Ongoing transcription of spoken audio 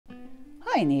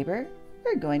Hi, neighbor.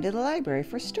 We're going to the library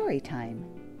for story time.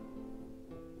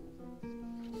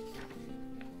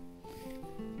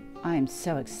 I'm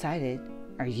so excited.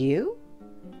 Are you?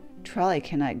 Trolley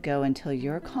cannot go until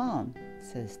you're calm,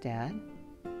 says Dad.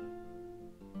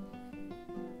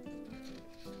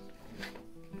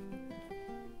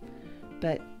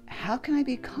 But how can I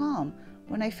be calm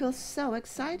when I feel so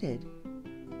excited?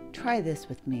 Try this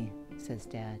with me, says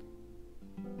Dad.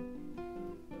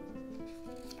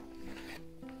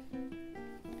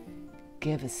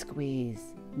 Give a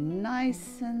squeeze,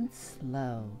 nice and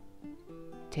slow.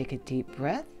 Take a deep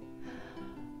breath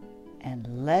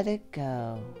and let it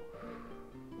go.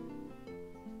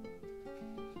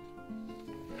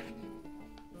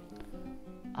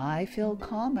 I feel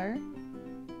calmer.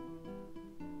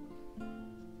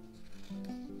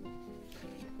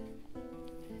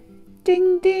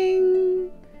 Ding,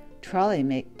 ding!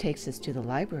 Trolley takes us to the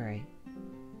library.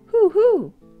 Hoo,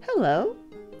 hoo! Hello,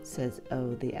 says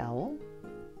O the owl.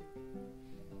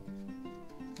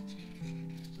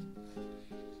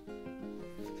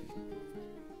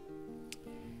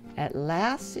 At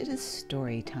last it is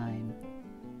story time.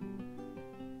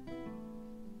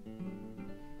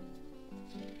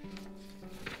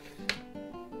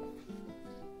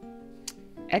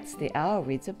 X the owl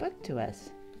reads a book to us.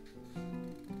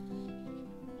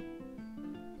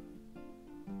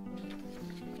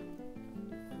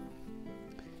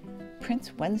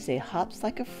 Prince Wednesday hops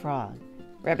like a frog.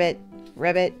 Ribbit,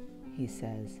 ribbit, he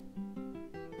says.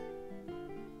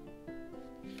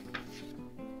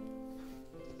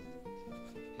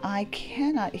 I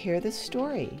cannot hear the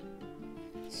story.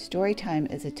 Story time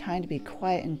is a time to be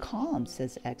quiet and calm,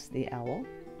 says X the owl.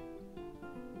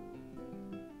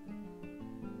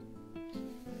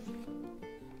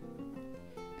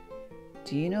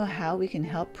 Do you know how we can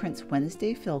help Prince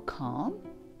Wednesday feel calm?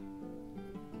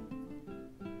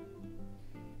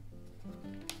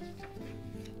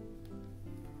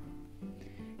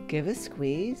 Give a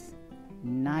squeeze,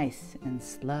 nice and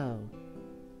slow.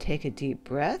 Take a deep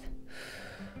breath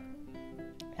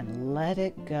and let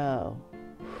it go.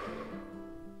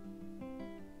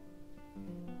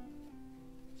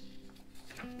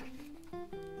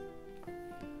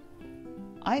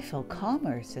 I feel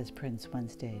calmer, says Prince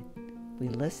Wednesday. We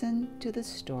listen to the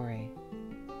story.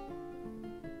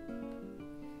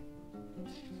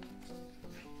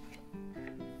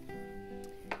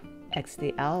 X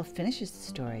the owl finishes the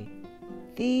story.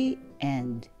 The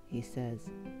end, he says.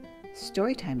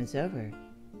 Story time is over.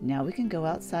 Now we can go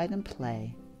outside and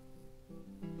play.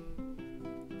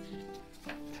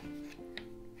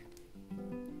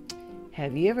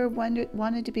 Have you ever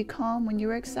wanted to be calm when you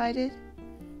were excited?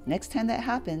 Next time that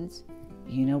happens,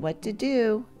 you know what to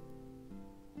do.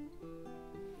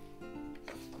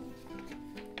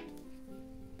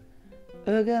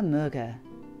 Ooga mooga.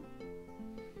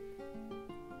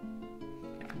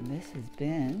 And this has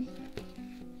been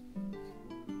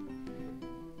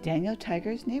Daniel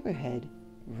Tiger's Neighborhood,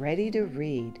 Ready to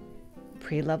Read,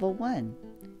 Pre-Level 1.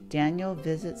 Daniel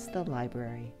visits the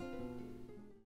library.